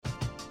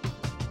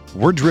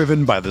We're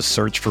driven by the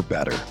search for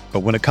better. But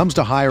when it comes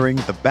to hiring,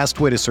 the best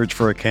way to search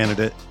for a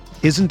candidate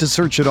isn't to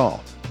search at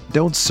all.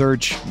 Don't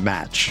search,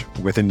 match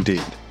with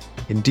Indeed.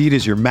 Indeed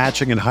is your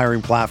matching and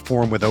hiring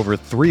platform with over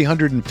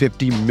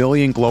 350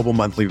 million global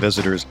monthly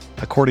visitors,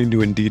 according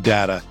to Indeed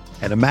data,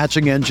 and a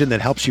matching engine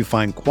that helps you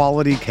find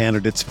quality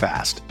candidates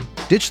fast.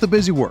 Ditch the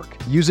busy work.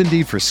 Use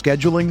Indeed for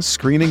scheduling,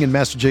 screening, and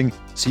messaging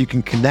so you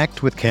can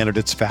connect with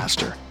candidates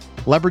faster.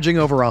 Leveraging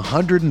over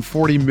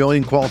 140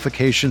 million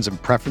qualifications and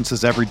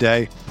preferences every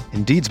day,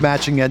 Indeed's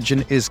matching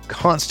engine is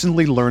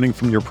constantly learning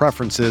from your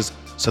preferences,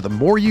 so the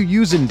more you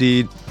use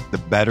Indeed, the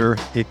better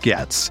it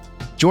gets.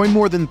 Join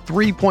more than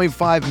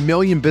 3.5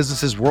 million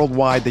businesses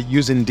worldwide that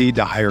use Indeed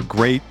to hire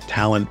great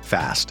talent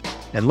fast.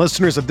 And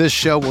listeners of this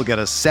show will get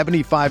a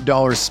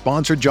 $75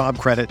 sponsored job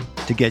credit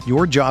to get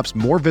your jobs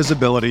more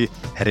visibility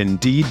at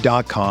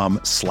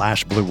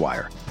Indeed.com/Blue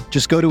Wire.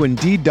 Just go to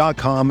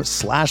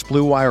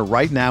Indeed.com/Blue Wire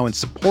right now and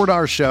support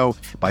our show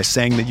by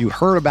saying that you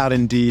heard about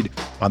Indeed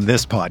on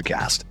this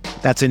podcast.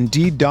 That's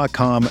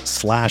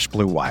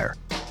Indeed.com/Blue Wire.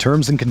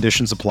 Terms and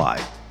conditions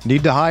apply.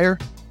 Need to hire?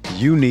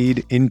 You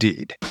need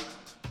Indeed.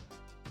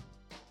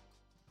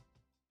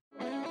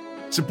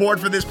 Support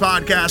for this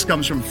podcast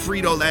comes from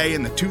Frito-Lay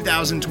and the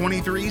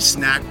 2023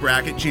 Snack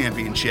Bracket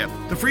Championship.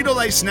 The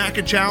Frito-Lay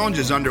Snack Challenge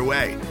is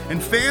underway,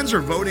 and fans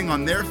are voting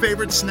on their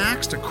favorite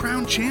snacks to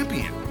crown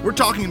champion. We're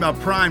talking about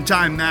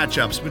prime-time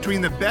matchups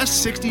between the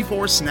best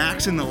 64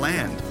 snacks in the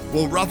land.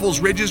 Will Ruffles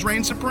Ridges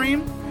reign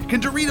supreme?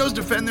 Can Doritos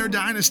defend their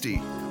dynasty?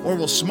 Or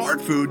will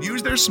Smart Food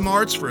use their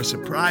smarts for a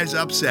surprise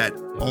upset?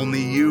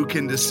 Only you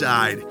can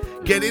decide.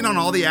 Get in on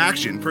all the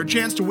action for a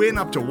chance to win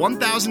up to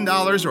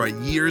 $1,000 or a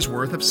year's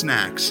worth of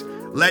snacks.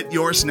 Let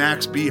your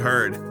snacks be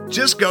heard.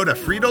 Just go to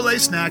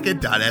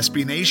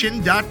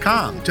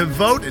fritolaysnacket.sbnation.com to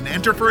vote and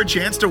enter for a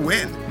chance to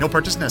win. No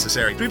purchase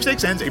necessary.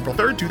 Sweepstakes ends April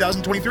 3rd,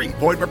 2023.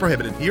 Void where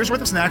prohibited. Year's worth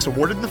of snacks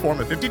awarded in the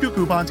form of 52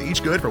 coupons,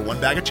 each good for one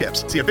bag of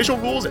chips. See official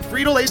rules at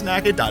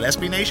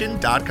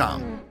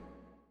fritolaysnacket.sbnation.com.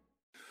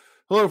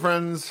 Hello,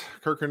 friends.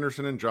 Kirk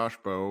Henderson and Josh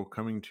Bowe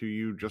coming to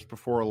you just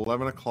before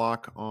 11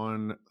 o'clock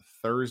on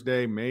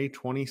Thursday, May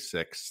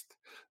 26th.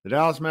 The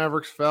Dallas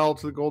Mavericks fell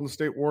to the Golden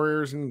State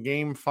Warriors in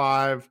Game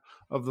 5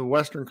 of the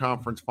Western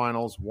Conference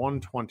Finals,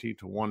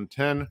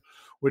 120-110,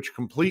 which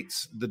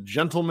completes the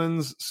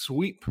gentleman's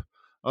sweep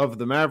of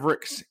the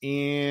Mavericks.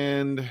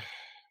 And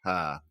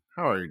how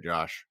are you,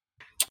 Josh?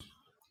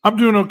 I'm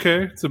doing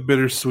okay. It's a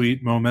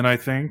bittersweet moment, I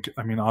think.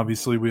 I mean,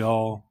 obviously, we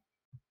all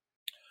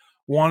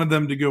wanted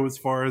them to go as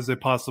far as they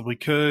possibly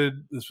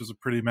could. This was a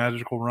pretty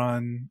magical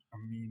run. I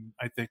mean,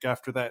 I think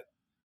after that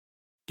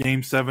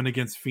Game 7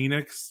 against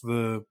Phoenix,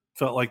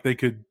 felt like they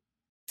could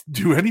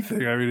do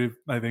anything. I mean,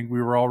 I think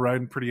we were all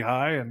riding pretty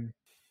high, and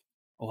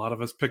a lot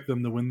of us picked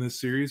them to win this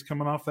series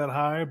coming off that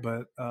high.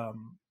 But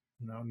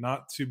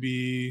not to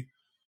be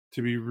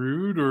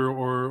rude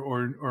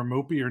or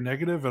mopey or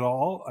negative at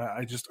all.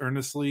 I just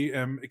earnestly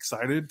am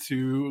excited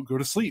to go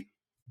to sleep.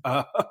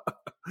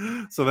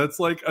 So that's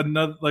like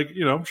another,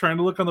 I'm trying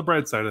to look on the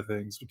bright side of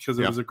things because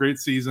it was a great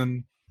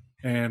season,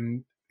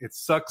 and it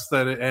sucks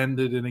that it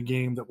ended in a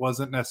game that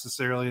wasn't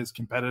necessarily as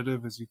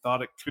competitive as you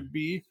thought it could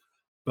be.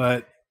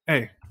 But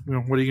hey,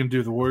 what are you going to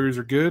do? The Warriors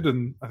are good,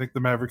 and I think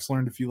the Mavericks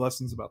learned a few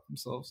lessons about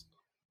themselves.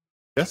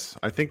 Yes,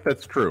 I think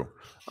that's true.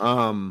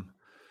 I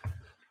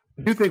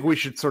do think we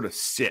should sort of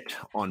sit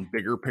on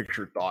bigger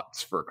picture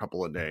thoughts for a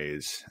couple of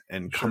days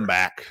and come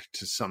back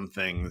to some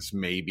things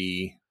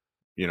maybe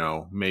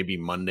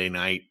Monday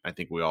night. I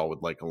think we all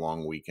would like a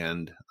long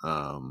weekend.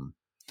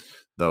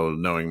 Though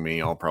knowing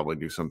me, I'll probably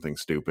do something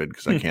stupid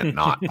because I can't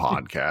not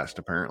podcast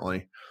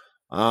apparently.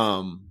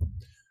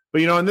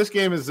 But in this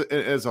game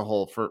as a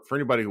whole, for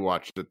anybody who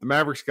watched it, the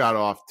Mavericks got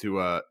off to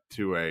a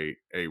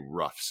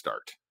rough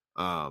start.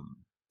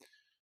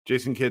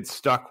 Jason Kidd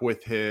stuck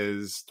with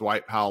his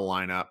Dwight Powell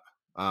lineup,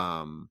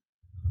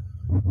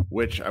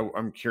 which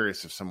I'm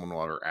curious if someone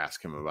will ever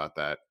ask him about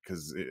that,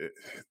 because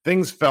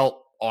things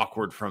felt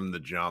awkward from the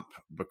jump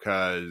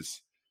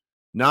because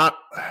the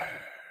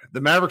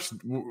Mavericks,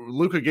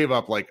 Luka gave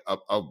up like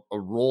a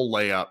roll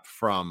layup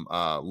from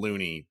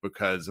Looney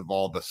because of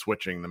all the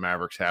switching the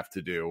Mavericks have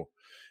to do.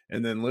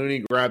 And then Looney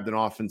grabbed an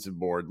offensive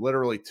board,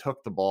 literally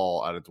took the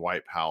ball out of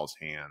Dwight Powell's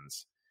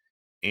hands,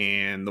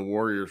 and the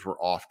Warriors were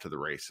off to the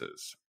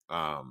races.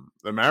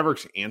 The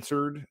Mavericks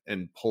answered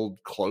and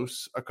pulled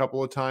close a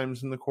couple of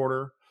times in the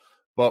quarter.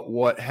 But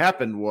what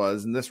happened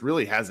was, and this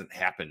really hasn't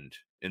happened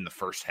in the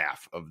first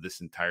half of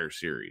this entire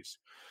series,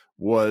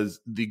 was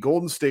the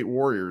Golden State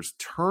Warriors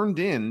turned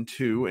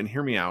into, and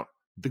hear me out,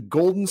 the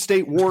Golden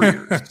State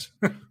Warriors.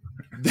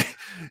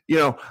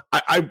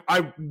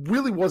 I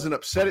really wasn't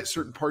upset at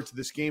certain parts of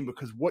this game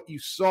because what you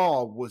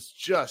saw was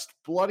just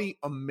bloody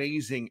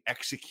amazing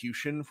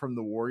execution from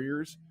the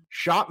Warriors.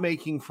 Shot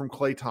making from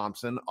Klay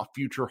Thompson, a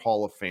future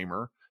Hall of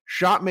Famer.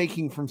 Shot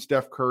making from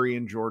Steph Curry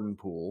and Jordan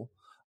Poole.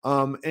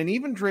 And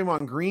even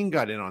Draymond Green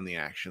got in on the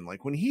action.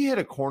 Like when he hit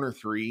a corner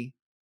three,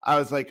 I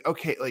was like,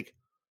 okay,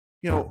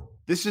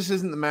 this just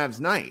isn't the Mavs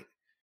night.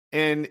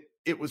 And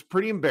it was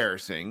pretty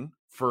embarrassing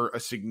for a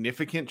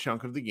significant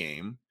chunk of the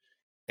game.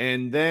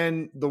 And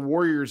then the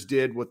Warriors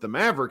did what the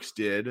Mavericks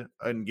did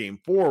in game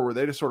 4, where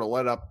they just sort of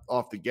let up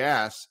off the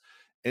gas,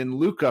 and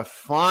Luka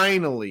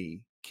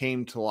finally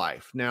came to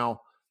life.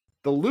 Now,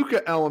 the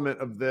Luka element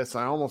of this,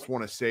 I almost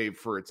want to save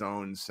for its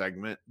own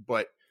segment,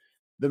 but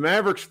the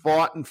Mavericks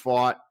fought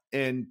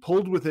and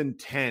pulled within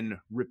 10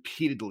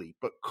 repeatedly,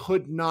 but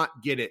could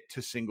not get it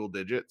to single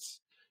digits.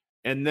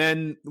 And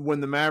then when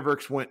the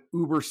Mavericks went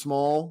uber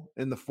small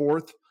in the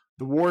fourth,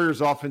 the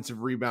Warriors'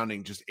 offensive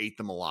rebounding just ate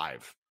them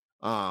alive.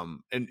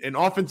 And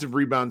offensive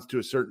rebounds to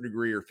a certain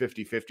degree are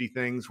 50-50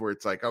 things where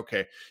it's like,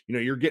 okay,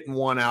 you're getting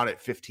one out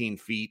at 15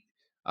 feet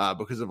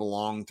because of a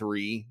long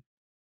three.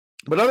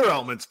 But other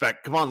elements,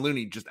 Kevon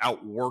Looney just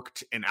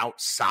outworked and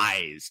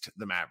outsized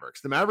the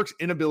Mavericks. The Mavericks'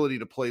 inability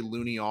to play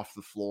Looney off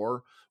the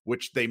floor,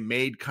 which they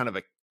made kind of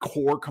a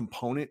core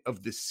component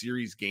of this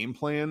series game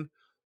plan,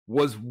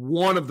 was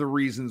one of the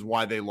reasons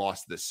why they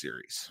lost this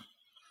series.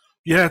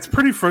 Yeah, it's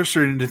pretty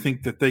frustrating to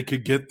think that they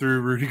could get through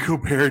Rudy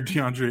Gobert,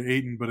 DeAndre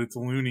Ayton, but it's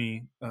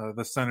Looney,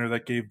 the center,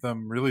 that gave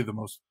them really the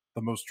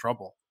most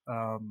trouble.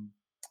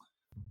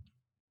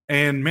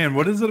 And man,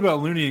 what is it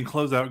about Looney in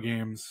closeout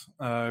games?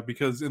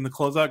 Because in the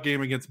closeout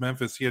game against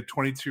Memphis, he had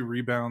 22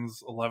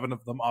 rebounds, 11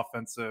 of them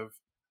offensive.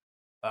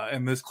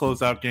 In this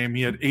closeout game,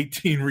 he had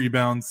 18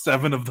 rebounds,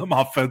 7 of them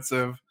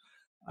offensive.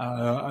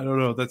 I don't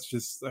know. That's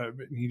just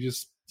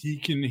he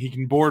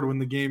can board when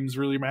the games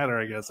really matter,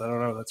 I guess. I don't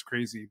know. That's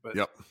crazy, but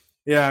yep.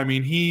 Yeah, I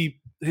mean,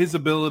 his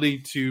ability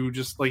to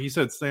just, like you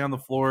said, stay on the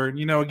floor. And,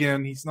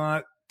 again, he's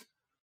not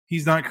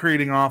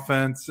creating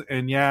offense.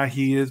 And, yeah,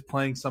 he is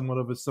playing somewhat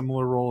of a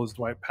similar role as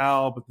Dwight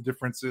Powell. But the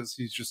difference is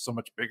he's just so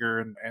much bigger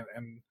and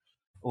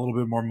a little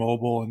bit more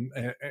mobile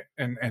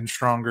and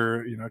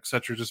stronger, et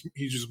cetera.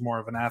 He's just more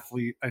of an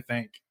athlete, I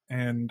think.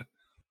 And,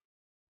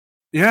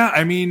 yeah,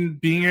 I mean,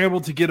 being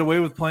able to get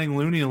away with playing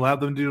Looney allowed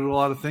them to do a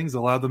lot of things,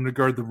 allowed them to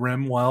guard the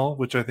rim well,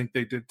 which I think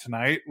they did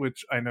tonight,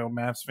 which I know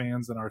Mavs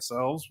fans and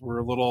ourselves were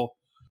a little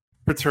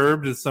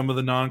perturbed at some of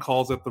the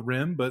non-calls at the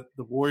rim, but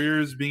the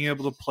Warriors being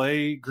able to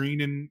play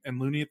Green and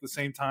Looney at the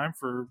same time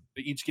for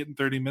each getting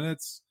 30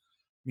 minutes,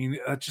 I mean,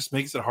 that just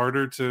makes it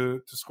harder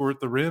to score at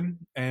the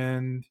rim.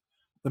 And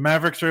the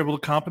Mavericks are able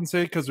to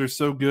compensate because they're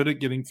so good at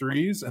getting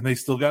threes, and they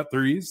still got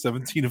threes,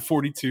 17 of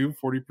 42,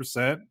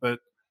 40%, but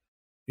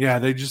yeah,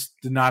 they just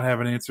did not have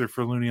an answer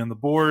for Looney on the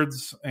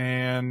boards.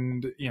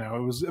 And,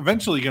 it was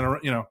eventually going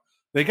to,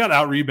 they got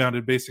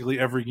out-rebounded basically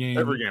every game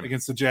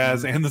against the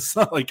Jazz and the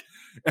Sun,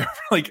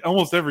 like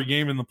almost every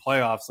game in the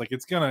playoffs. Like,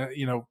 it's going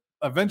to,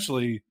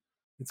 eventually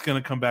it's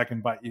going to come back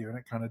and bite you. And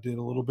it kind of did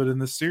a little bit in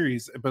this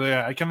series. But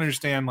yeah, I can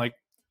understand, like,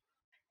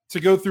 to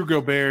go through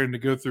Gobert and to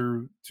go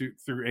through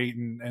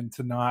Ayton and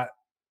to not,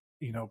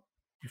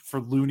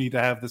 for Looney to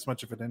have this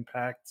much of an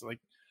impact,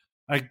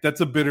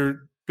 that's a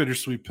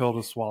bittersweet pill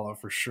to swallow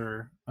for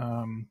sure.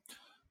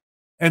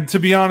 And to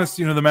be honest,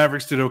 the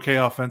Mavericks did okay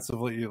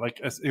offensively. Like,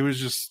 it was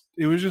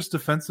just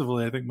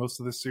defensively, I think, most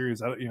of this series.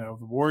 The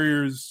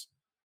Warriors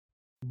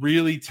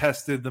really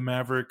tested the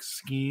Mavericks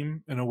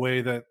scheme in a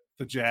way that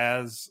the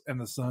Jazz and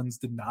the Suns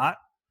did not.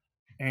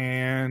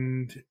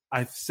 And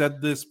I've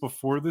said this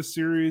before this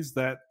series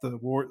that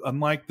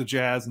unlike the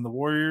Jazz and the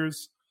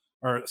Warriors,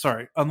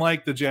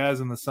 unlike the Jazz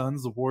and the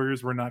Suns, the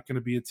Warriors were not going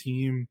to be a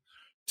team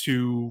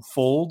to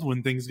fold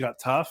when things got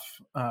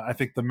tough. I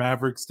think the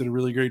Mavericks did a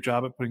really great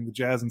job at putting the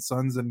Jazz and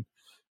Suns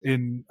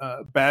in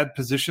bad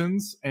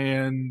positions,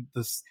 and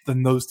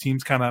then those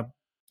teams kind of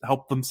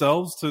helped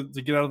themselves to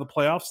get out of the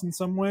playoffs in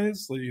some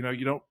ways. Like,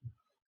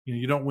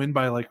 you don't win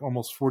by like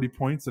almost 40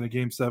 points in a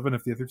game 7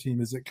 if the other team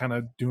isn't kind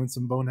of doing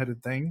some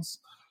boneheaded things,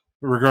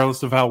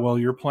 regardless of how well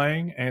you're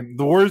playing. And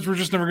the Warriors were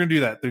just never going to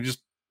do that. They're just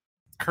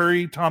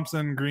Curry,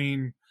 Thompson,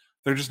 Green.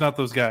 They're just not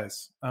those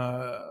guys.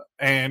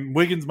 And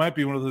Wiggins might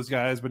be one of those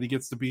guys, but he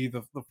gets to be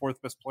the 4th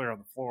best player on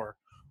the floor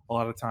a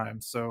lot of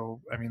times.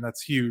 So, I mean,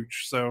 that's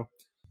huge. So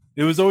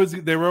they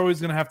were always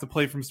going to have to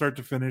play from start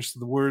to finish. So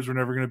the Warriors were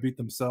never going to beat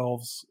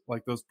themselves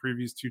like those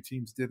previous 2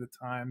 teams did at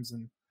times.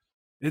 And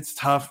it's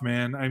tough,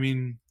 man. I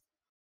mean,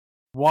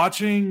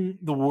 watching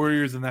the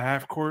Warriors in the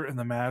half court and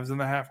the Mavs in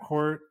the half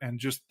court and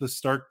just the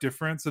stark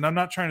difference. And I'm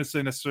not trying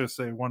to necessarily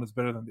say one is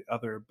better than the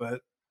other,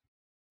 but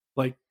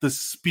like the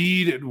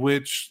speed at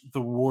which the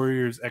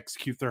Warriors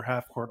execute their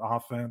half-court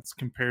offense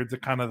compared to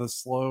kind of the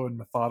slow and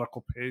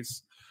methodical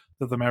pace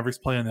that the Mavericks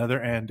play on the other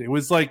end. It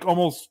was like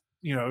almost,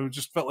 it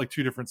just felt like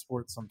 2 different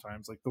sports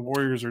sometimes. Like the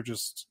Warriors are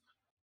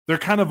they're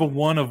kind of a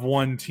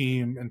one-of-one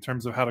team in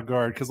terms of how to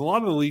guard, because a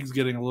lot of the league's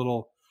getting a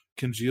little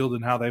congealed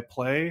in how they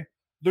play.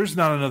 There's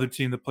not another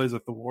team that plays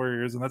like the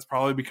Warriors, and that's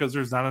probably because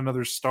there's not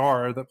another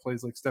star that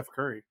plays like Steph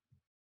Curry.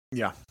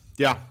 Yeah.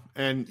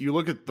 And you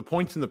look at the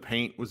points in the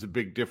paint was a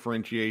big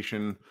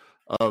differentiation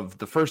of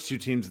the first 2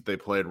 teams that they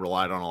played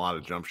relied on a lot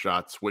of jump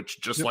shots,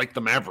 which just like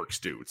the Mavericks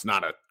do. It's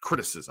not a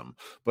criticism,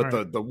 but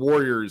right. the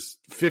Warriors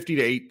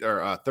 50-8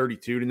 or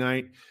 32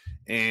 tonight.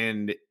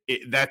 And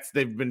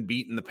they've been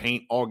beating the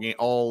paint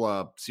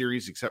all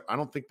series, except I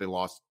don't think they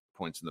lost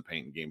points in the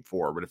paint in game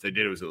 4, but if they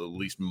did, it was at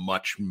least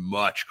much,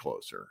 much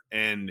closer.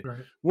 And right.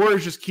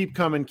 Warriors just keep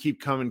coming.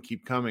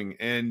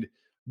 And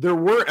there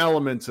were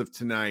elements of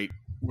tonight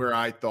where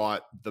I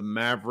thought the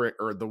Maverick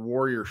or the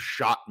Warrior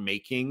shot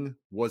making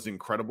was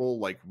incredible.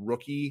 Like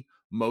rookie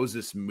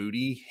Moses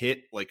Moody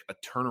hit like a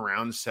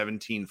turnaround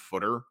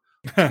 17-footer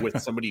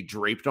with somebody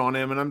draped on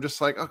him. And I'm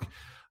just like,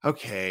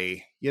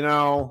 okay, you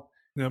know,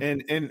 yep.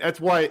 And that's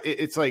why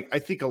it's like, I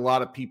think a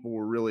lot of people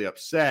were really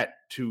upset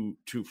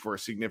for a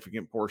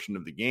significant portion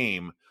of the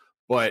game.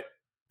 But,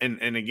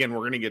 and again, we're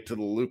going to get to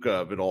the Luka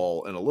of it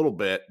all in a little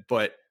bit,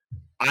 but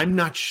I'm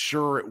not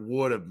sure it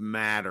would have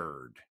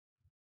mattered.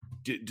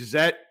 Does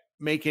that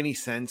make any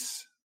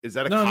sense? Is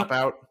that a cop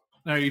out?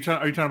 No, are you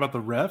talking about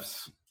the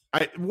refs?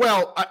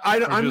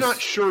 I'm not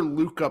sure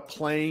Luka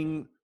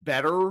playing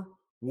better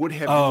would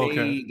have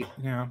made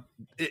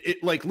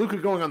it like Luka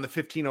going on the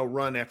 15-0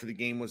 run after the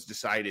game was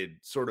decided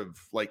sort of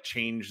like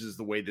changes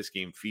the way this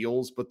game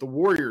feels. But the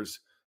Warriors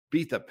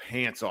beat the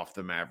pants off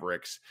the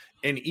Mavericks.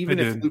 And even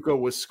if Luka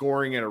was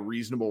scoring at a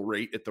reasonable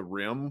rate at the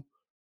rim,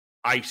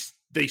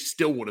 they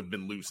still would have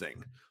been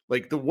losing.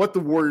 Like what the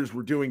Warriors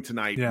were doing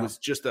tonight was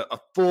just a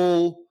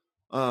full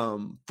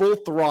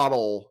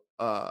throttle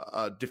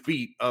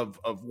defeat of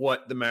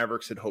what the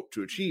Mavericks had hoped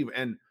to achieve.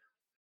 And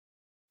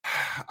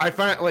I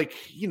find, like,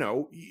 you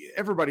know,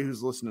 everybody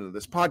who's listening to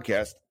this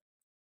podcast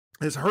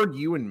has heard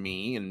you and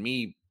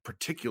me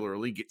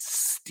particularly get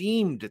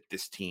steamed at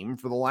this team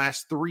for the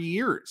last 3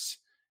 years.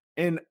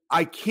 And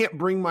I can't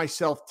bring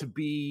myself to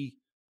be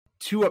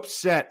too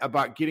upset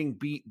about getting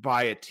beat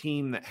by a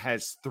team that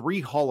has 3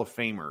 Hall of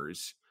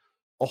Famers,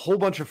 a whole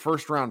bunch of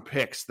first round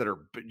picks that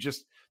are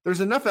just,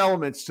 there's enough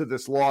elements to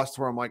this loss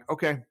where I'm like,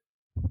 okay.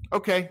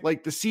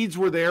 Like the seeds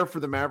were there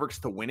for the Mavericks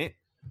to win it.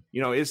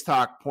 You know,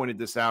 Iztok pointed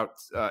this out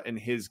in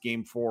his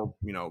game 4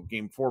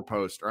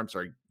 post, or I'm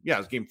sorry. Yeah, it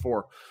was game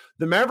 4.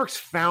 The Mavericks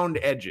found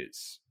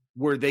edges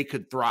where they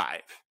could thrive,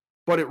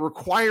 but it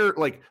required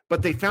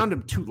but they found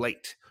them too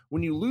late.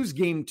 When you lose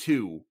game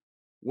 2,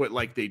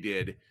 like they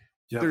did,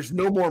 there's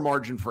no more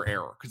margin for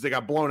error because they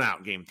got blown out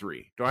in game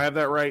 3. Do I have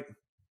that right?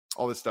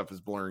 All this stuff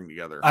is blurring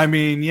together. I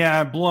mean,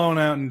 yeah, blown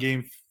out in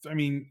game. I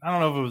mean, I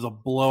don't know if it was a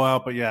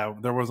blowout, but yeah,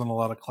 there wasn't a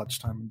lot of clutch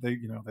time. They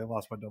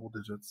lost by double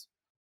digits.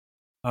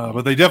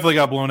 But they definitely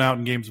got blown out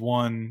in games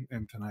 1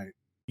 and tonight.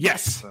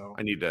 Yes. So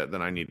I need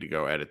to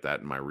go edit that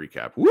in my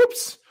recap.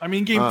 Whoops. I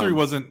mean, game 3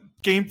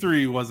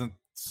 wasn't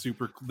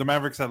super. The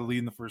Mavericks had a lead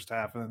in the first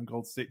half, and then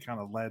Golden State kind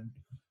of led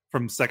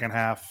from second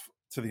half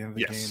to the end of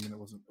the game, and it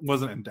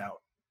wasn't in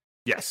doubt.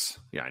 Yes.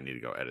 Yeah, I need to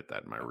go edit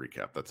that in my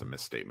recap. That's a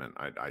misstatement.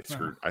 I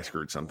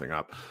screwed something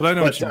up. But I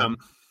know what you mean.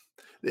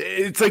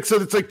 It's like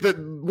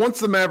once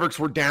the Mavericks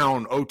were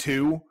down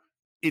 0-2,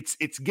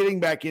 it's getting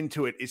back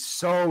into it is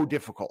so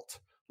difficult.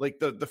 Like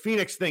the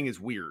Phoenix thing is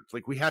weird.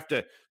 Like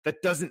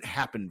that doesn't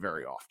happen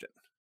very often.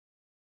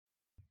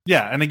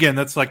 Yeah, and again,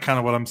 that's like kind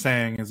of what I'm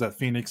saying is that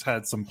Phoenix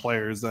had some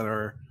players that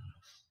are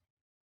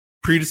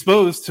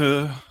predisposed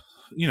to,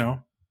 you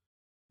know,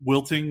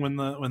 wilting when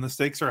the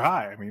stakes are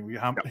high.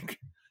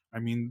 I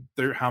mean,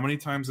 how many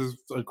times has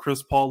a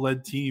Chris Paul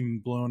led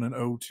team blown a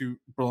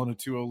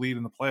 2-0 lead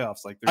in the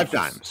playoffs? Like 5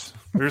 times.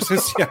 There's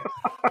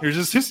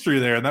just history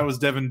there, and that was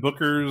Devin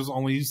Booker's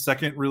only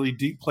second really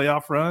deep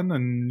playoff run,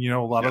 and you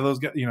know a lot of those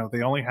guys, you know,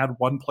 they only had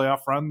one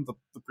playoff run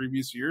the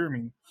previous year. I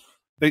mean,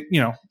 they,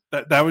 you know,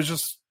 that was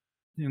just,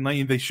 you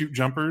know, they shoot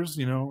jumpers,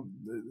 you know,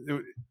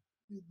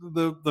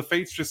 the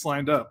fates just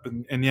lined up,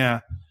 and yeah.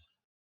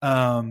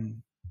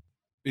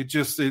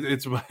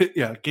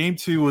 Game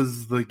 2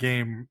 was the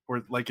game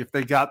where, like, if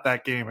they got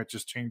that game, it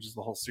just changes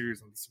the whole series.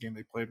 And this game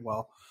they played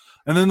well.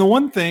 And then the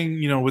one thing,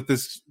 you know, with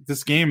this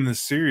game in this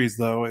series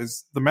though,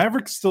 is the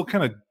Mavericks still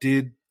kind of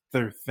did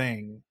their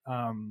thing.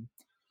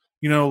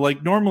 You know,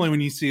 like normally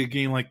when you see a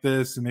game like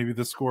this and maybe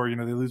the score, you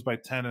know, they lose by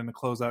 10 in a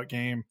closeout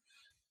game,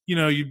 you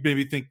know, you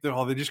maybe think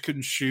that, they just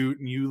couldn't shoot.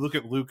 And you look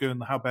at Luka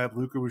and how bad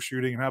Luka was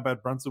shooting and how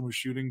bad Brunson was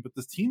shooting, but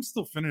the team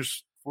still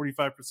finished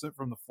 45%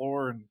 from the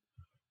floor and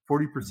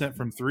 40%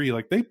 from 3.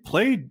 Like they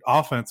played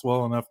offense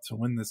well enough to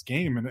win this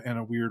game in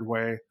a weird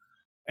way,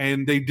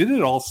 and they did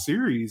it all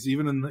series,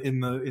 even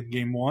in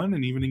game 1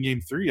 and even in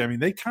game 3. I mean,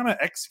 they kind of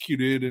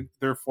executed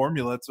their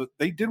formula, so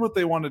they did what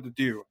they wanted to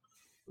do.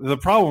 The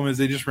problem is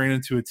they just ran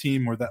into a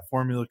team where that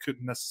formula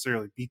couldn't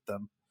necessarily beat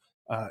them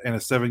in a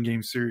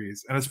 7-game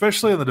series, and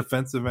especially on the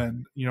defensive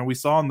end. You know, we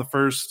saw in the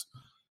first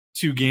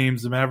 2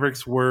 games, the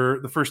Mavericks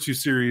were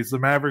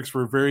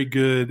very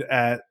good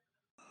at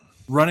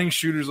running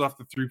shooters off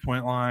the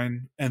 3-point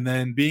line and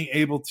then being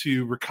able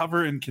to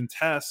recover and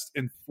contest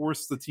and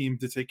force the team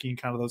to taking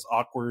kind of those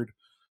awkward,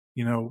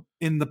 you know,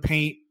 in the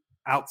paint,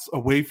 outs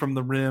away from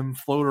the rim,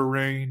 floater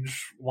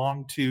range,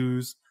 long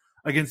 2s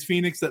against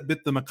Phoenix that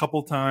bit them a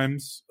couple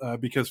times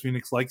because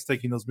Phoenix likes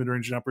taking those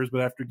mid-range jumpers.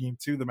 But after game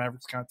 2, the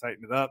Mavericks kind of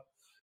tightened it up.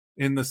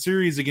 In the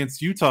series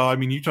against Utah, I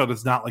mean, Utah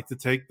does not like to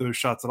take those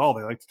shots at all.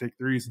 They like to take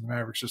threes, and the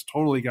Mavericks just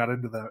totally got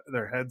into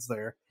their heads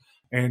there.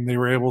 And they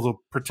were able to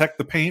protect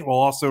the paint while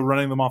also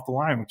running them off the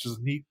line, which is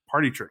a neat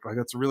party trick. Like,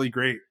 that's really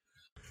great.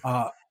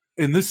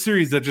 In this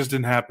series, that just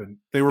didn't happen.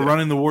 They were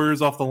running the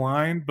Warriors off the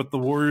line, but the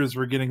Warriors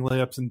were getting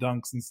layups and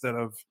dunks instead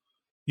of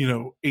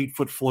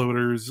 8-foot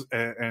floaters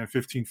and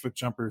 15-foot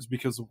jumpers,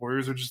 because the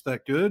Warriors are just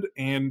that good,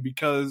 and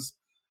because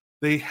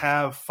they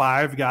have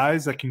 5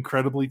 guys that can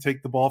credibly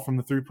take the ball from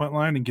the 3-point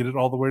line and get it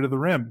all the way to the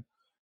rim.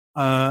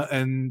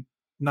 And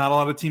not a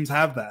lot of teams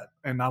have that,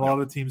 and not a lot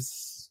of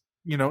teams,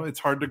 it's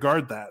hard to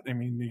guard that. I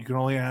mean, you can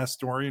only ask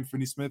Dorian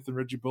Finney-Smith and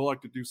Reggie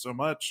Bullock to do so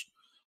much.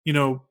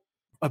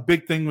 A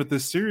big thing with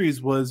this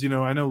series was,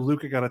 I know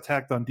Luka got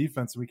attacked on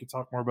defense, and we could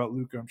talk more about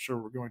Luka, I'm sure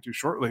we're going to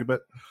shortly,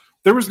 but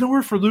there was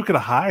nowhere for Luka to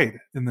hide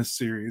in this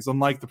series.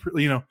 Unlike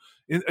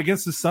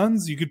against the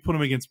Suns, you could put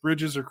him against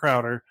Bridges or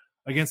Crowder.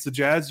 Against the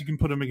Jazz, you can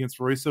put him against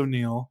Royce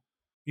O'Neal.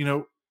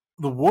 The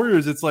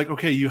Warriors, it's like,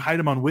 okay, you hide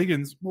him on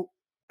Wiggins. Well,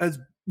 as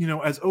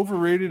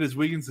overrated as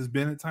Wiggins has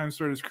been at times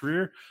throughout his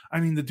career, I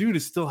mean, the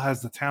dude still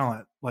has the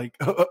talent, like,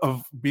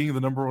 of being the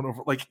number one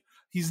over. Like,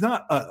 he's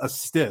not a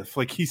stiff.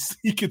 Like, he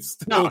could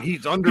still. No,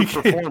 he's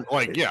underperformed.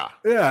 Like,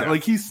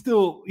 he's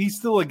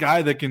still a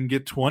guy that can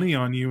get 20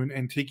 on you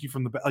and take you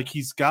from the back. Like,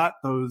 he's got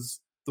those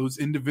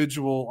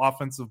individual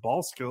offensive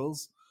ball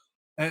skills.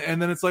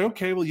 And then it's like,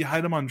 okay, well, you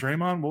hide him on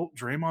Draymond. Well,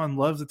 Draymond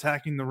loves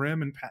attacking the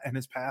rim and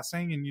his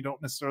passing, and you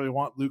don't necessarily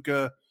want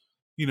Luka,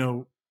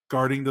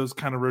 guarding those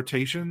kind of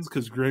rotations,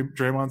 because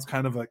Draymond's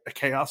kind of a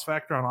chaos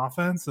factor on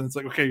offense. And it's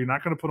like, okay, you're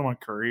not going to put him on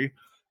Curry.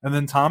 And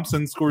then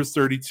Thompson scores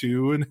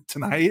 32 and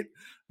tonight.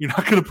 You're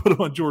not going to put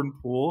him on Jordan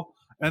Poole.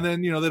 And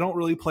then, they don't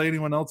really play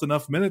anyone else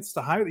enough minutes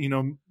to hide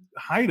him.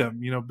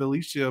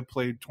 Belicia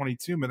played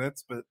 22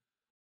 minutes, but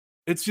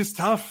it's just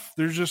tough.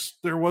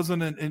 There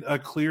wasn't a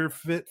clear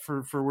fit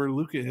for where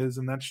Luka is,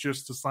 and that's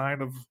just a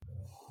sign of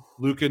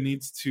what Luka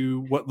needs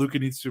to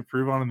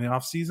improve on in the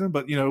offseason.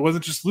 But it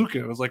wasn't just Luka.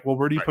 It was like, well,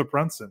 where do you put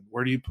Brunson?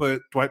 Where do you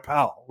put Dwight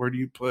Powell? Where do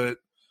you put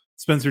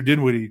Spencer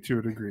Dinwiddie to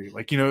a degree?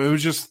 Like, it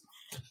was just,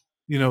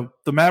 the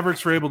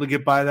Mavericks were able to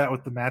get by that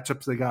with the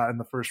matchups they got in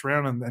the first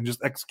round and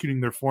just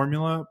executing their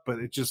formula, but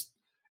it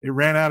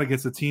ran out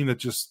against a team that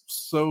just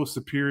so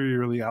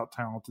superiorly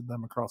out-talented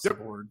them across the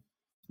board.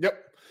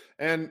 Yep.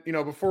 And,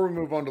 before we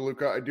move on to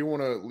Luka, I do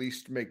want to at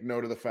least make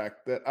note of the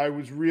fact that I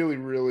was really,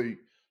 really,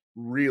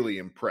 really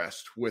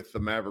impressed with the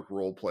Maverick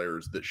role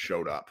players that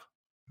showed up.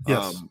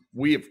 Yes.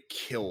 We have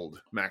killed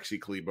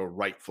Maxi Kleber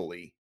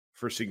rightfully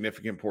for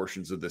significant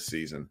portions of this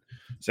season.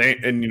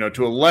 And,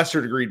 to a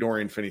lesser degree,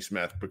 Dorian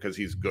Finney-Smith, because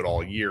he's good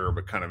all year,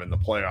 but kind of in the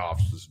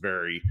playoffs was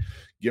very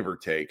give or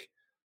take.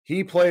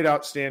 He played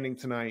outstanding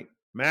tonight.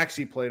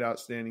 Maxi played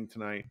outstanding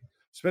tonight.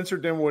 Spencer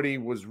Dinwiddie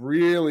was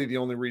really the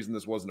only reason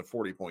this wasn't a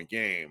 40-point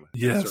game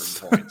at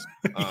certain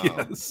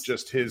points.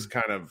 Just his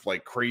kind of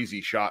like crazy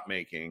shot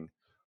making.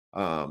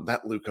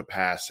 That Luka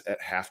pass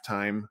at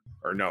halftime,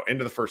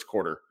 into the first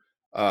quarter,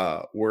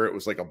 where it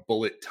was like a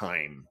bullet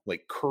time,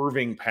 like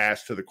curving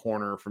pass to the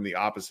corner from the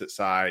opposite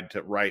side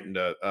to right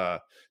into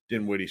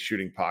Dinwiddie's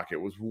shooting pocket,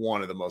 was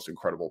one of the most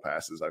incredible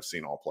passes I've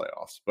seen all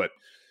playoffs. But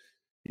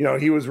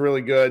he was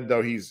really good,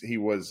 though. He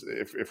was,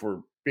 if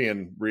we're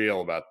being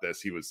real about this,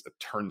 he was a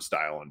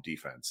turnstile on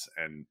defense,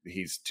 and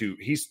he's too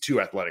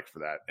athletic for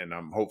that. And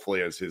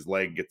hopefully, as his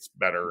leg gets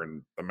better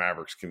and the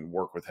Mavericks can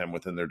work with him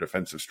within their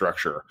defensive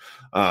structure,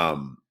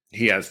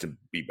 he has to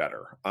be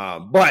better.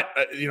 But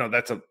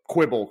that's a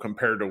quibble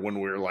compared to when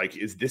we were like,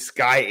 is this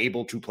guy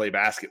able to play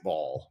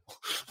basketball?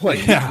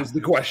 That was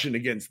the question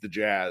against the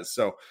Jazz.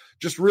 So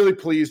just really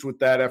pleased with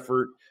that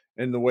effort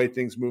and the way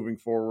things moving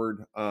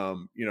forward.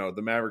 The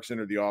Mavericks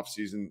entered the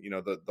offseason,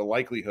 the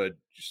likelihood,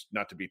 just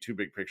not to be too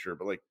big picture,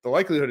 but like the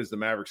likelihood is the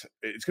Mavericks,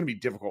 it's going to be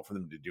difficult for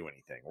them to do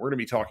anything. We're going to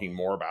be talking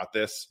more about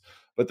this,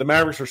 but the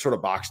Mavericks are sort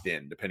of boxed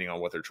in depending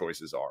on what their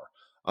choices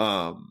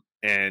are.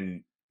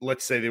 And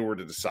let's say they were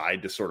to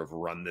decide to sort of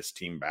run this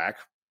team back.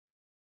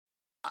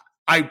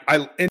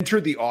 I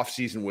entered the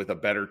offseason with a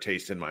better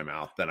taste in my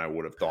mouth than I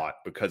would have thought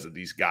because of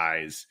these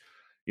guys,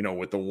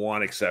 with the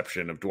one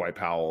exception of Dwight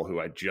Powell, who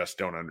I just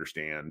don't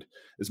understand.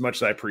 As much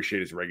as I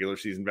appreciate his regular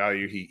season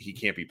value, he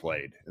can't be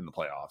played in the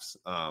playoffs.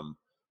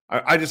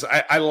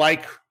 I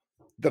like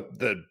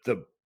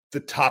the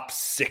top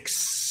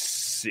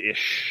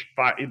 6-ish.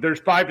 There's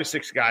 5 to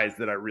 6 guys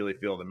that I really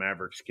feel the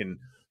Mavericks can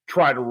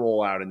try to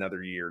roll out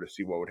another year to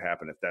see what would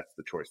happen if that's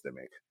the choice they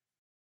make.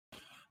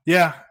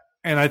 Yeah.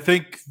 And I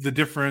think the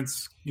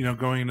difference,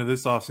 going into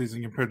this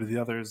offseason compared to the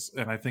others,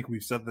 and I think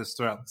we've said this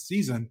throughout the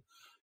season,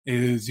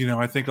 is,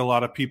 I think a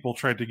lot of people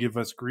tried to give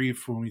us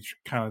grief when we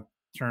kind of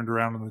turned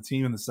around on the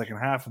team in the second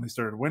half and they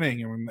started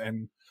winning. And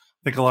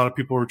I think a lot of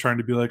people were trying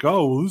to be like,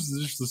 oh, well, this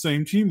is just the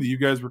same team that you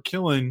guys were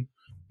killing,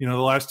 the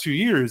last 2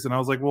 years. And I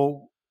was like,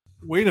 well,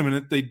 wait a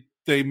minute.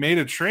 They made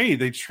a trade.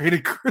 They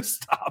traded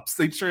Kristaps.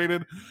 They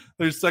traded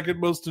their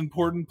second most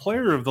important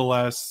player of the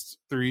last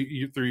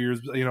three years,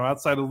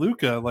 outside of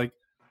Luka. Like,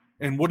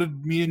 and what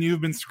did me and you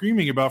have been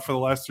screaming about for the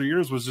last 3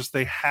 years was just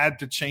they had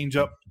to change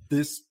up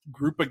this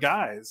group of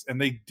guys,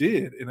 and they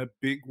did in a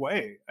big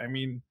way. I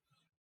mean,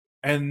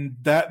 and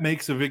that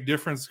makes a big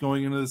difference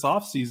going into this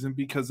offseason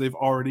because they've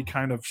already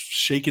kind of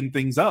shaken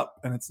things up,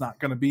 and it's not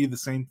going to be the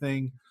same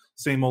thing,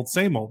 same old,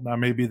 same old. Now,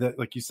 maybe that,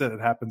 like you said, it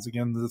happens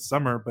again this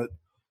summer, but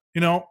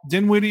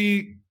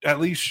Dinwiddie at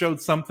least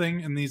showed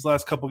something in these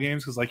last couple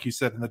games because, like you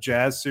said, in the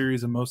Jazz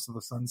series and most of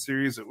the Sun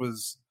series, it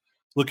was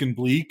looking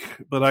bleak.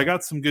 But I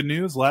got some good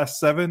news. Last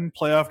 7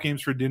 playoff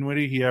games for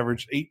Dinwiddie, he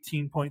averaged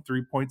 18.3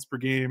 points per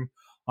game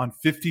on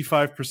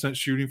 55%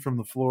 shooting from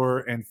the floor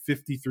and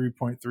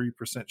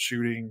 53.3%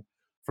 shooting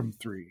from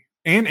 3.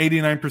 And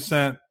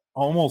 89%,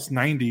 almost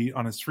 90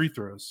 on his free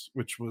throws,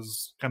 which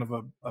was kind of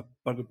a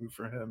bugaboo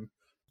for him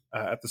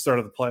at the start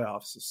of the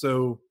playoffs.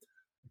 So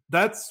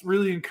that's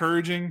really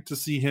encouraging to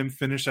see him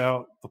finish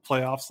out the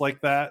playoffs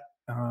like that.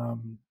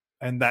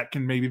 And that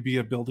can maybe be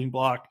a building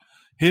block.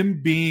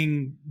 Him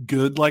being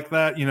good like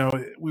that,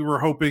 we were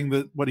hoping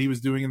that what he was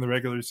doing in the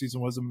regular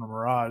season wasn't a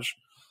mirage.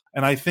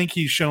 And I think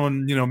he's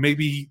shown,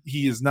 maybe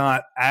he is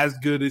not as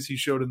good as he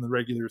showed in the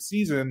regular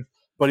season,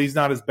 but he's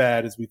not as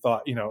bad as we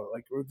thought.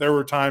 Like there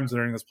were times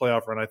during this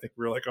playoff run, I think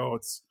we were like, oh,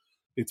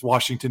 it's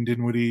Washington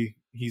Dinwiddie.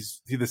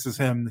 This is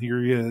him.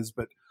 Here he is.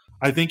 But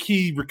I think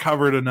he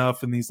recovered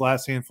enough in these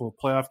last handful of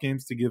playoff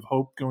games to give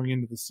hope going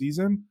into the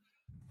season.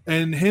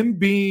 And him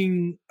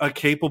being a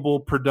capable,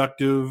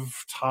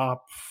 productive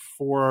top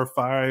 4 or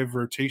 5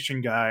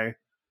 rotation guy,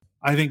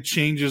 I think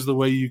changes the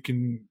way you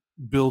can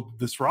build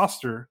this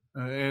roster.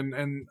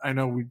 And I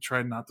know we're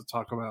trying not to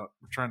talk about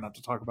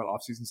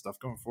offseason stuff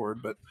going forward,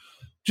 but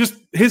just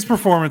his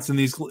performance in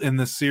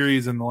this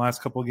series and the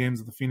last couple of games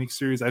of the Phoenix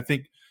series, I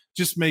think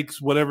just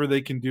makes whatever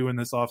they can do in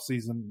this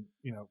offseason,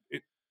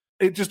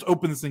 it just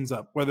opens things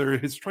up, whether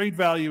his trade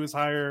value is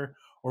higher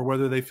or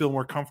whether they feel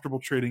more comfortable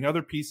trading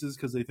other pieces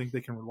because they think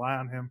they can rely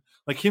on him.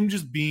 Like him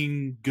just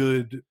being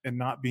good and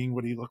not being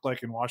what he looked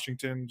like in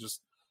Washington,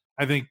 just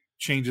I think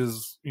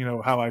changes,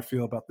 how I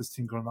feel about this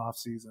team going in the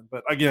offseason.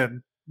 But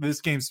again,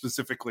 this game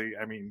specifically,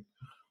 I mean,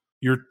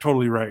 you're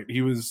totally right.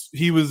 He was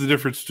the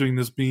difference between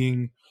this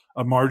being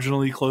a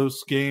marginally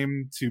close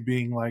game to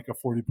being like a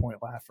 40-point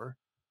laugher.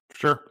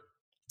 Sure.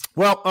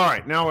 Well, all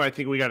right. Now I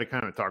think we got to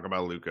kind of talk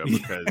about Luka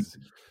because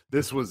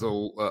this was a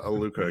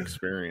Luka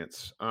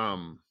experience.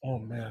 Oh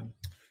man,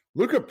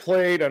 Luka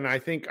played, and I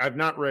think I've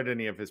not read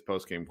any of his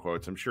post-game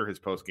quotes. I'm sure his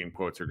post-game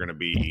quotes are going to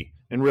be,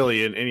 and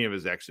really in any of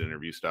his exit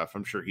interview stuff,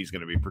 I'm sure he's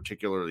going to be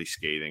particularly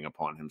scathing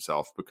upon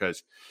himself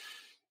because,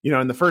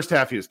 in the first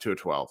half he was 2 of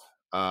 12.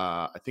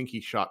 I think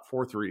he shot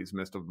 4 threes,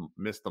 missed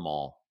them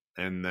all,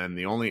 and then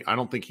I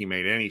don't think he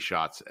made any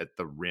shots at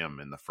the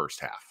rim in the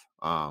first half.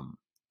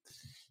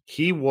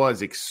 He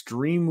was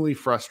extremely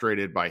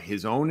frustrated by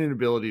his own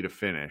inability to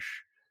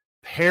finish,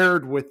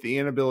 paired with the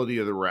inability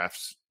of the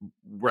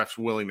refs'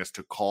 willingness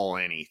to call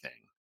anything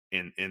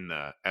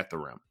at the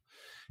rim.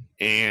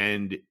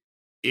 And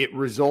it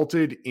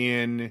resulted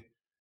in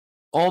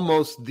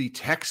almost the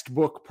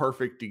textbook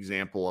perfect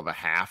example of a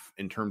half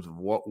in terms of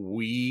what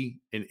we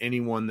and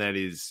anyone that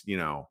is,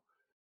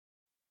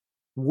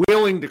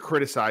 willing to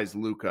criticize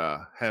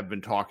Luka have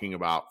been talking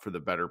about for the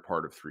better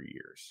part of 3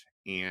 years.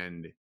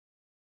 And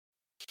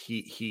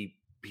he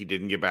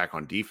didn't get back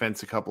on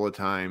defense a couple of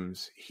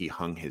times. He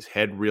hung his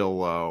head real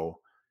low.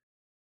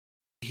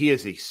 He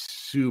is a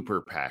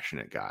super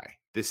passionate guy.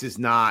 This is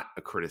not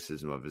a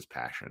criticism of his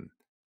passion,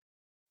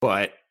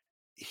 but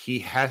he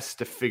has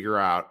to figure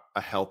out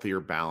a healthier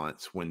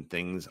balance when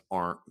things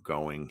aren't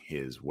going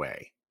his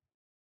way.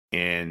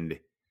 And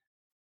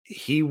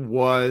he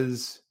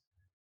was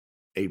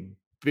a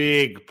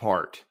big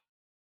part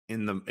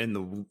in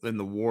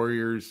the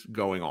Warriors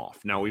going off.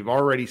 Now, we've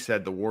already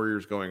said the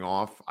Warriors going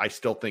off. I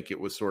still think it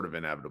was sort of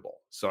inevitable.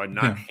 So I'm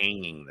not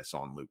hanging this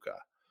on Luka,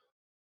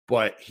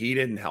 but he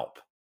didn't help.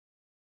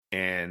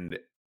 And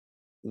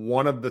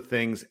one of the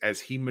things as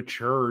he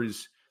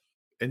matures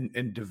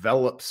and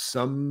develops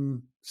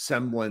some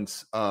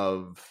semblance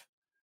of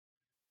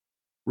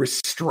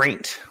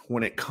restraint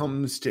when it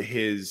comes to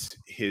his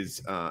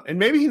and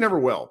maybe he never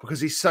will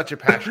because he's such a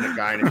passionate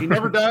guy, and if he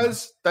never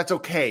does, that's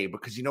okay,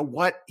 because you know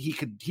what, he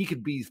could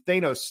be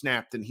Thanos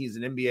snapped and he's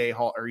an NBA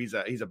Hall, or he's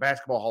a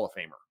basketball Hall of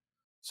Famer.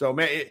 So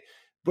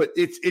but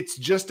it's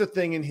just a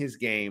thing in his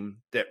game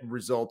that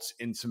results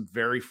in some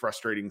very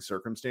frustrating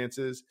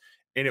circumstances,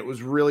 and it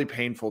was really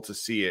painful to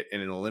see it in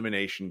an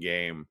elimination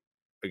game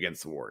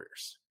against the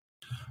Warriors.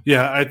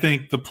 Yeah, I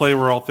think the play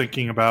we're all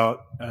thinking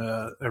about,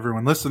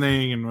 everyone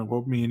listening, and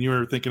what me and you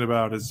are thinking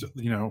about is,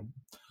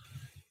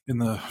 in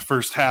the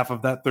first half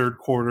of that third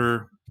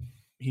quarter,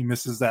 he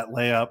misses that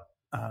layup.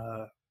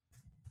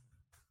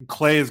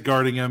 Clay is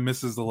guarding him,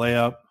 misses the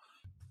layup.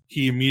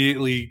 He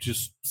immediately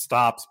just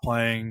stops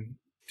playing,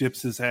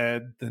 dips his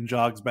head, then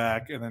jogs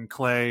back, and then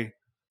Clay,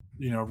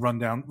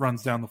 runs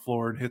down the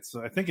floor and hits,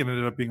 I think it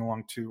ended up being a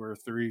long 2 or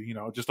 3,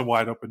 just a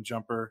wide open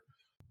jumper.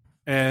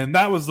 And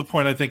that was the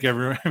point. I think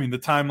the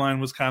timeline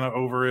was kind of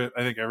over it.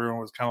 I think everyone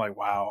was kind of like,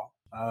 wow.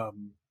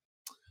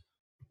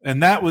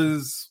 And that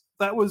was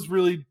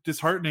really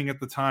disheartening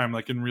at the time,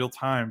 like in real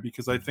time,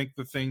 because I think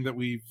the thing that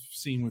we've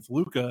seen with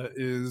Luka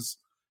is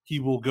he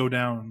will go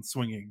down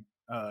swinging.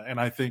 And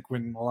I think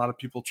when a lot of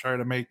people try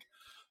to make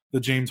the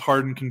James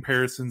Harden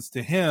comparisons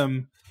to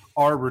him,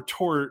 our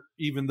retort,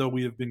 even though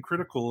we have been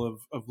critical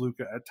of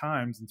Luka at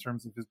times in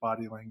terms of his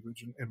body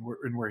language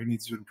and where he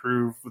needs to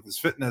improve with his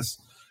fitness,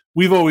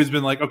 we've always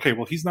been like, okay,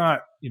 well, he's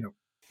not,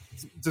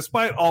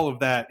 despite all of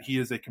that, he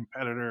is a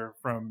competitor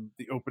from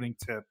the opening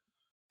tip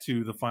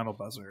to the final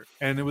buzzer.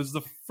 And it was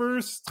the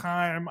first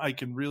time I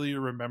can really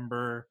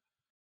remember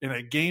in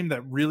a game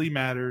that really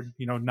mattered,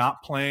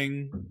 not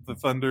playing the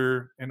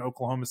Thunder in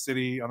Oklahoma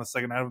City on the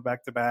second half of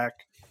back-to-back,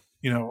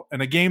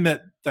 and a game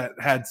that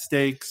had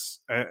stakes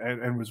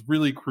and was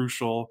really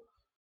crucial.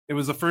 It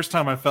was the first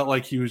time I felt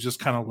like he was just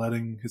kind of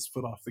letting his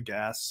foot off the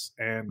gas,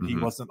 and he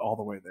wasn't all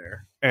the way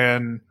there.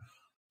 And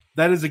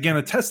that is, again,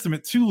 a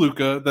testament to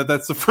Luka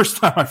that's the first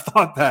time I've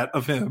thought that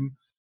of him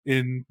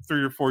in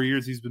 3 or 4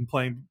 years he's been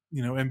playing,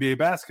 NBA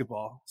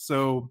basketball.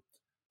 So,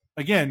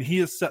 again, he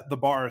has set the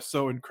bar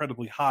so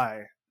incredibly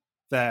high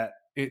that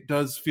it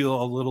does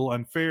feel a little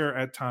unfair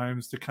at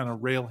times to kind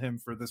of rail him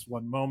for this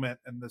one moment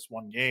and this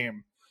one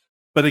game.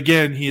 But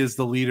again, he is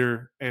the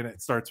leader, and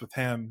it starts with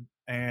him.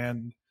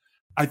 And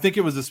I think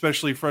it was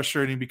especially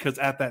frustrating because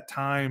at that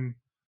time,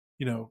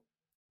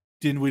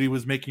 Dinwiddie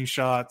was making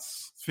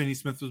shots, Finney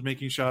Smith was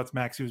making shots,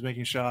 Maxey was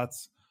making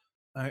shots.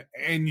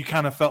 And you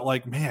kind of felt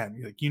like,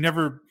 man,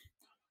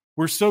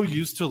 we're so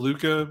used to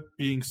Luka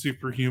being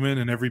superhuman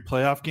in every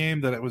playoff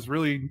game that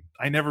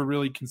I never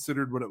really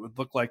considered what it would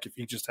look like if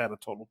he just had a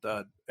total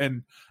dud.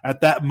 And at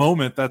that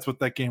moment, that's what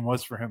that game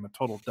was for him, a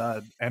total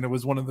dud. And it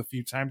was one of the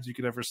few times you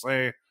could ever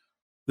say,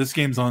 this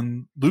game's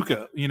on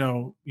Luka.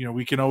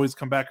 We can always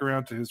come back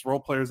around to his role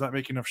players not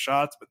making enough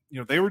shots, but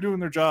they were doing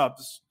their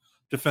jobs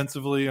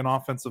defensively and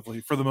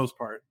offensively for the most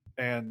part.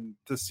 And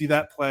to see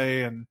that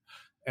play and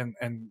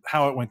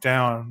how it went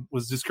down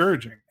was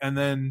discouraging. And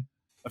then,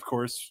 of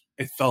course,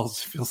 it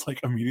feels like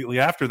immediately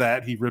after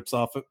that, he rips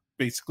off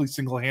basically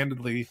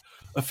single-handedly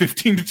a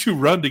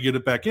 15-2 run to get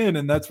it back in.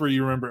 And that's where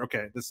you remember,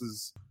 okay, this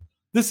is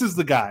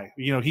the guy.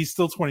 He's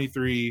still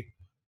 23.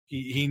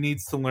 He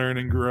needs to learn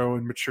and grow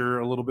and mature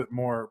a little bit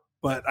more.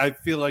 But I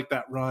feel like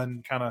that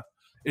run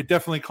it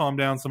definitely calmed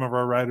down some of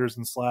our riders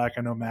in Slack.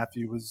 I know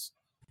Matthew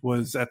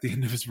was at the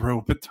end of his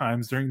rope at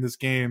times during this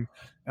game.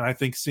 And I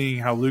think seeing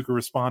how Luka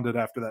responded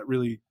after that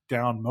really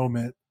down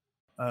moment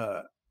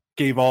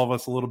gave all of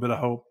us a little bit of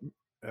hope.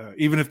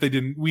 Even if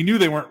we knew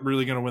they weren't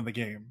really going to win the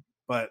game,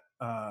 but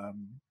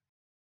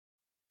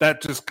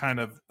that just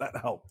that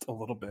helped a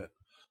little bit.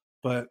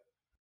 But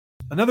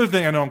another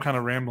thing, I know I'm kind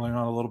of rambling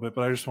on a little bit,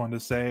 but I just wanted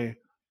to say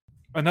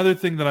another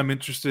thing that I'm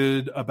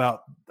interested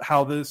about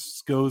how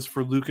this goes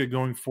for Luka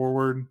going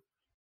forward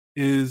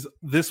is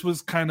this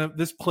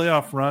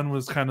playoff run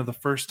was kind of the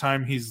first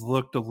time he's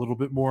looked a little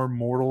bit more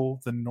mortal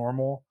than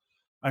normal.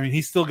 I mean,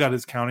 he still got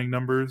his counting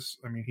numbers.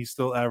 I mean, he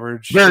still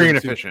averaged very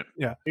inefficient.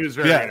 Yeah, he was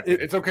very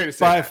inefficient. It's okay to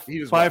say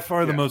by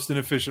far the most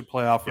inefficient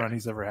playoff run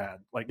he's ever had.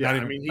 Like, not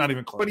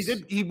even close.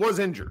 But he was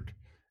injured,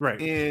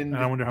 right? And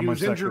I wonder how he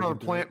much was injured on a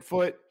plant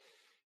foot,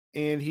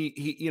 and he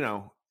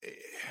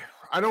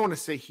I don't want to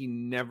say he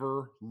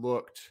never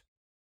looked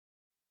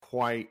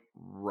quite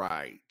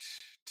right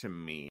to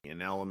me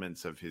in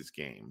elements of his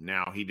game.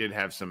 Now, he did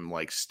have some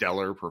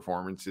stellar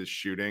performances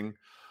shooting,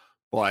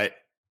 but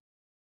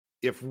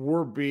if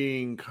we're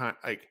being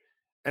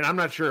and I'm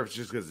not sure if it's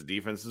just because the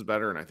defense is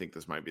better, and I think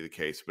this might be the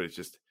case, but it's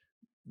just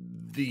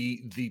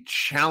the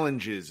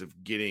challenges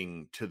of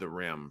getting to the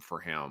rim for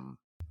him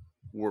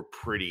were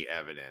pretty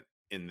evident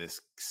in this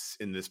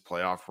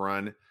playoff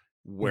run,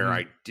 where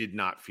I did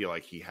not feel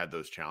like he had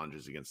those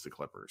challenges against the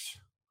Clippers.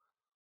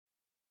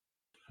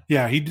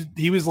 Yeah,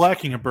 he was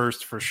lacking a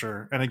burst for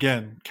sure. And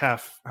again,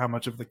 calf, how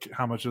much of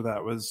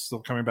that was still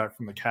coming back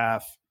from the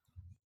calf?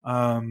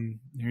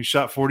 He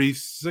shot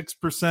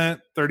 46%,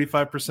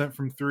 35%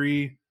 from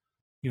three.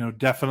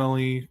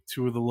 Definitely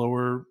two of the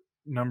lower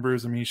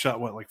numbers. I mean, he shot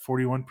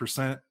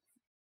 41%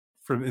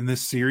 in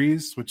this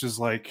series, which is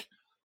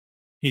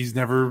he's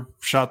never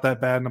shot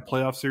that bad in a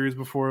playoff series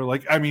before.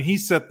 He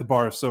set the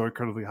bar so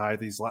incredibly high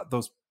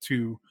those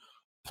two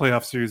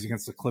playoff series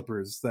against the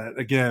Clippers that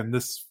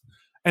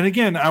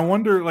again, I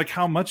wonder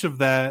how much of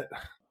that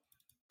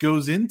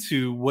goes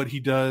into what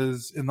he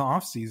does in the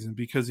offseason,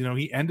 because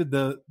he ended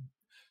the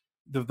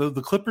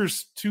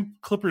Clippers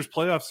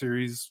playoff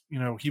series.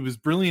 He was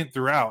brilliant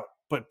throughout,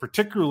 but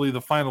particularly the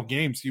final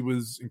games, he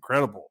was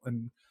incredible.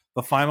 And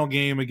the final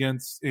game in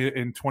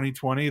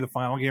 2020, the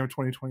final game of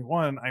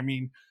 2021, I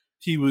mean,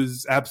 he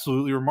was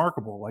absolutely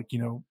remarkable.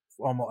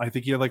 I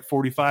think he had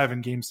 45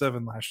 in Game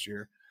 7 last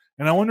year.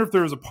 And I wonder if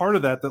there was a part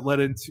of that led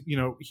into,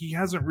 he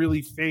hasn't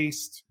really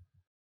faced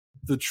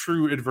the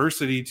true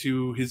adversity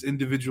to his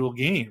individual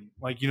game.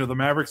 The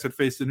Mavericks had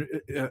faced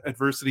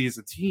adversity as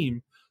a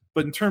team,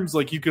 but in terms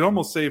you could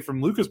almost say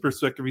from Luka's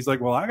perspective, he's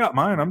well, I got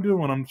mine. I'm doing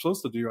what I'm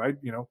supposed to do.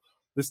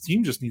 This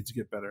team just needs to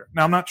get better.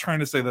 Now, I'm not trying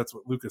to say that's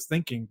what Luka's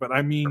thinking, but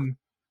I mean,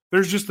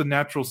 there's just a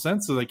natural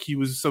sense of he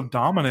was so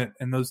dominant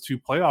in those two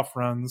playoff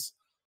runs.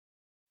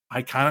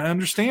 I kind of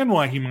understand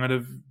why he might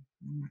have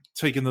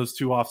taken those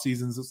two off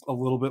seasons a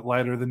little bit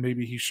lighter than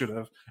maybe he should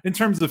have in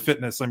terms of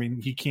fitness. I mean,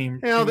 he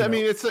came. I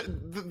mean, it's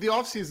the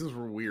off seasons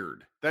were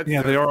weird. They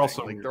are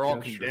also they're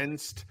all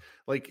condensed.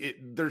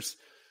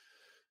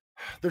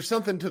 there's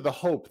something to the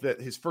hope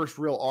that his first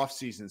real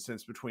offseason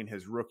since between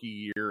his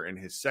rookie year and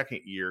his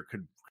second year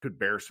could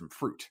bear some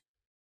fruit.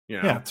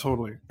 You know? Yeah,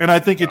 totally. And I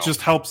think it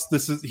just helps.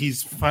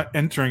 He's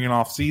entering an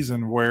off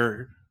season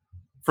where,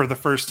 for the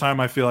first time,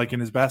 I feel like in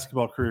his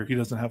basketball career, he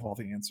doesn't have all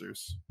the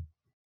answers.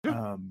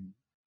 Yeah.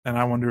 And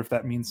I wonder if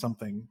that means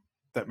something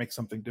that makes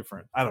something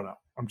different. I don't know.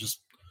 I'm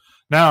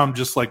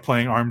just like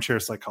playing armchair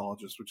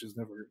psychologist, which is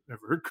never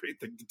a great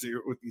thing to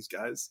do with these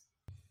guys.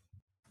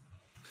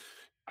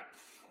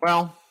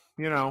 Well,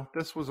 you know,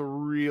 this was a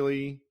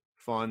really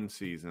fun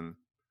season.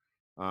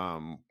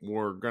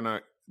 We're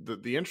gonna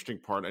the interesting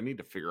part. I need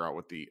to figure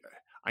out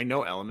I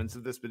know elements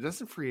of this, but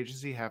doesn't free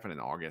agency happen in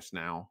August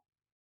now?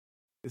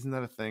 Isn't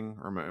that a thing,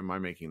 or am I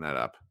making that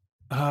up?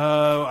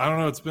 I don't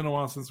know. It's been a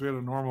while since we had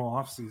a normal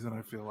off season,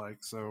 I feel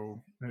like,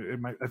 so it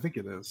might. I think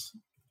it is.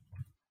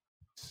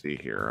 Let's see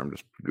here, I'm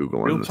just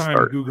Googling. Real-time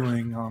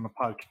Googling on the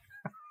podcast.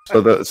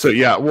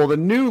 The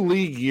new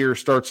league year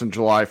starts on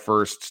July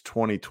 1st,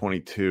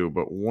 2022.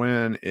 But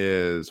when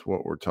is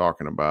what we're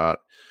talking about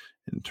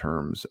in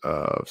terms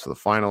of the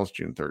finals,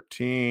 June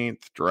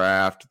 13th,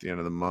 draft at the end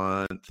of the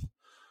month.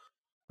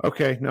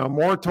 Okay, now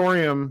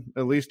moratorium,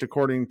 at least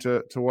according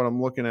to what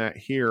I'm looking at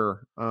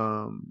here,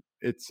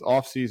 its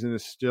off season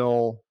is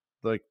still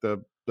like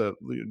the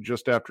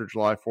just after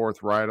July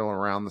 4th, right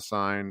around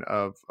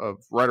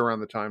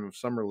the time of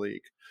summer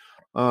league.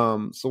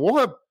 So we'll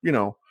have,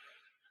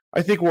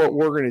 I think what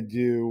we're going to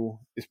do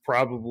is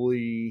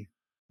probably,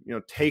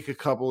 take a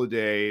couple of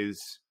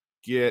days,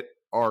 get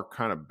our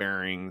kind of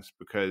bearings,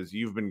 because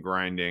you've been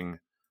grinding.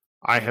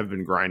 I have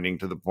been grinding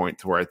to the point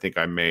to where I think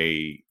I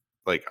may,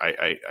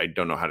 I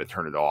don't know how to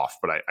turn it off,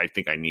 but I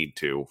think I need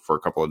to for a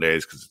couple of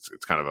days because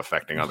it's kind of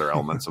affecting other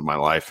elements of my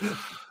life.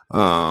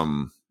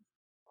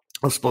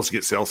 I was supposed to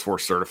get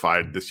Salesforce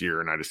certified this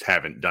year, and I just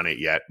haven't done it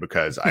yet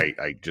because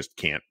I just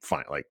can't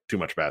find too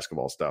much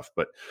basketball stuff.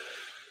 But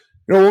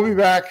we'll be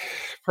back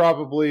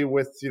probably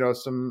with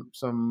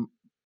some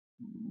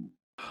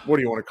what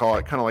do you want to call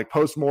it? Kind of like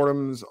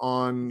postmortems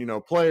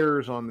on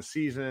players on the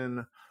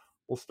season.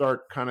 We'll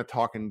start kind of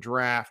talking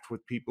draft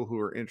with people who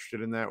are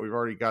interested in that. We've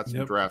already got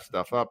some draft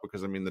stuff up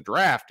because the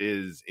draft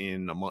is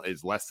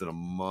is less than a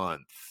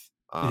month.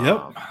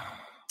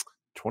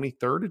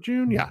 23rd of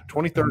June. Yeah.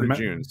 23rd of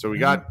June. So we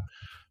got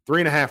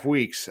 3.5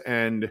 weeks.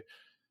 And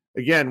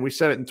again, we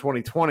said it in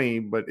 2020,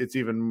 but it's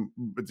even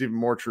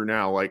more true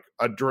now.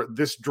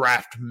 This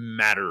draft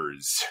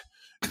matters.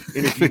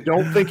 And if you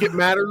don't think it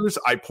matters,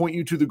 I point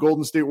you to the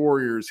Golden State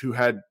Warriors, who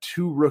had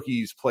 2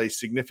 rookies play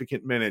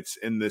significant minutes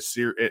in this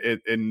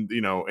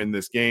in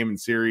this game and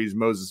series.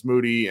 Moses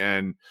Moody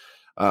and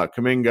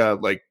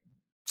Kuminga.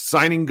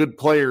 Signing good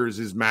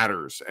players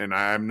matters, and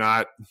I'm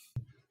not.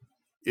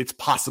 It's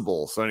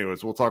possible. So,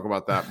 anyways, we'll talk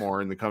about that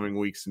more in the coming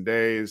weeks and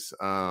days,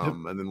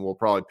 and then we'll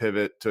probably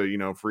pivot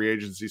to free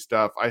agency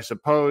stuff. I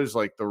suppose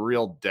the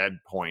real dead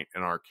point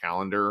in our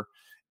calendar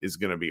is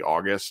going to be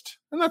August,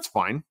 and that's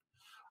fine.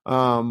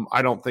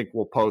 I don't think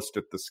we'll post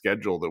at the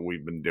schedule that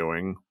we've been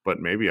doing, but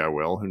maybe I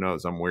will. Who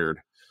knows? I'm weird.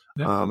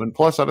 Yeah. And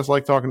plus, I just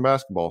like talking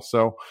basketball.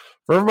 So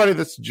for everybody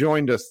that's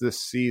joined us this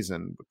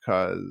season,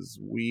 because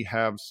we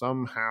have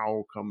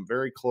somehow come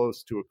very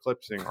close to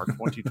eclipsing our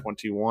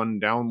 2021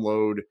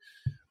 download,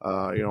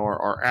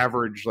 our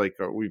average,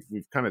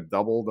 we've kind of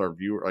doubled our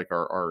viewer,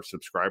 our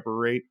subscriber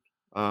rate.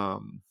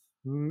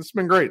 It's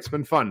been great. It's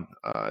been fun.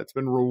 It's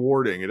been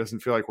rewarding. It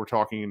doesn't feel like we're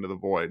talking into the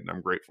void, and I'm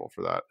grateful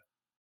for that.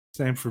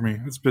 Same for me.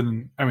 It's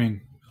been,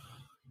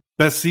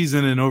 best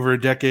season in over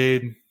a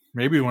decade.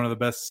 Maybe one of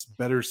the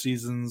better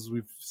seasons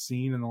we've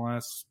seen in the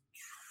last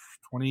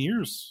 20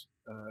 years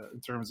in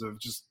terms of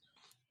just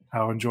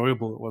how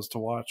enjoyable it was to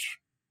watch.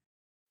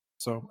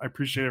 So I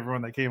appreciate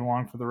everyone that came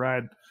along for the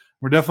ride.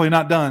 We're definitely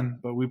not done,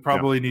 but we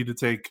probably need to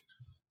take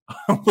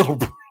a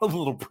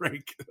little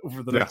break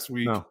over the next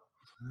week. No,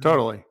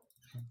 totally.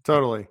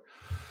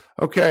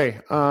 Okay,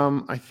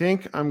 I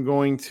think I'm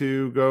going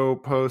to go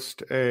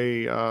post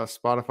a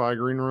Spotify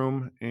green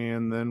room,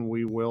 and then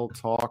we will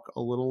talk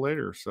a little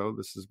later. So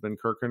this has been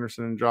Kirk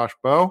Henderson and Josh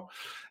Bowe,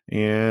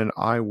 and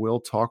I will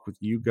talk with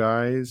you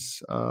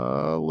guys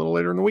a little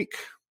later in the week.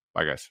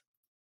 Bye, guys.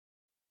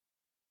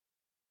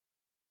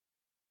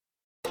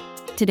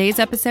 Today's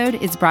episode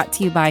is brought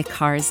to you by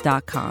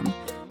Cars.com.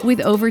 With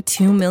over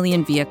 2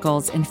 million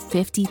vehicles and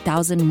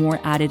 50,000 more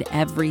added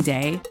every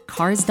day,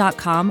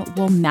 Cars.com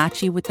will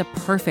match you with the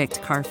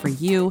perfect car for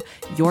you,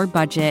 your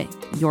budget,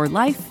 your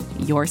life,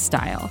 your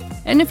style.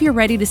 And if you're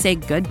ready to say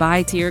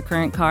goodbye to your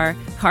current car,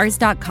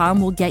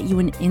 Cars.com will get you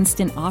an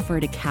instant offer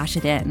to cash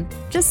it in.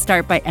 Just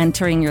start by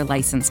entering your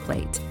license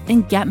plate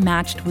and get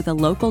matched with a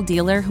local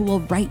dealer who will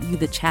write you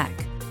the check.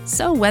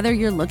 So whether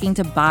you're looking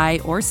to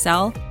buy or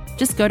sell,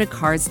 just go to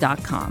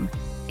Cars.com.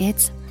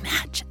 It's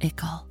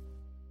magical.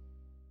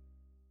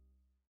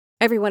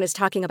 Everyone is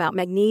talking about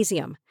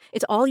magnesium.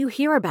 It's all you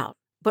hear about.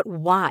 But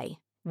why?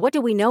 What do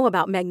we know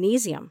about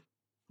magnesium?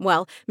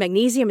 Well,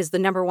 magnesium is the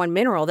 #1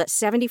 mineral that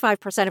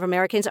 75% of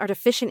Americans are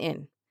deficient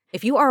in.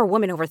 If you are a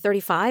woman over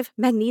 35,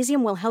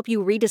 magnesium will help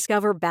you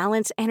rediscover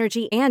balance,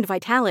 energy, and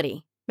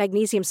vitality.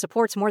 Magnesium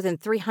supports more than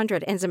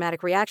 300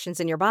 enzymatic reactions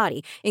in your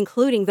body,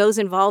 including those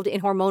involved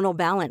in hormonal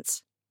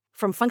balance.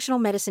 From functional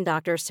medicine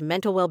doctors to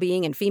mental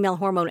well-being and female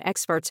hormone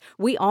experts,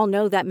 we all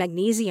know that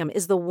magnesium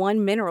is the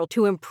one mineral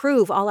to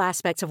improve all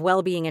aspects of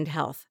well-being and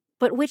health.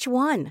 But which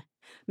one?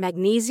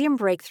 Magnesium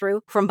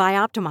Breakthrough from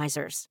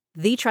Bioptimizers,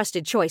 the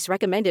trusted choice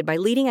recommended by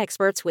leading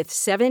experts with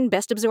 7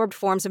 best-absorbed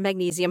forms of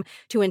magnesium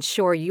to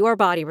ensure your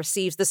body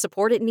receives the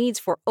support it needs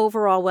for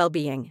overall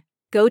well-being.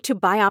 Go to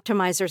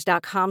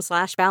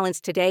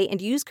bioptimizers.com/balance today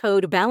and use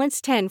code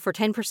BALANCE10 for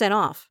 10%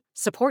 off.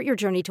 Support your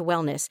journey to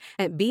wellness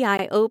at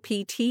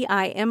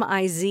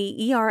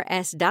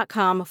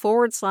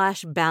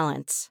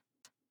bioptimizers.com/balance.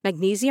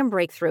 Magnesium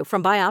Breakthrough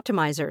from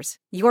Bioptimizers,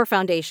 your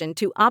foundation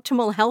to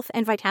optimal health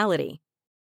and vitality.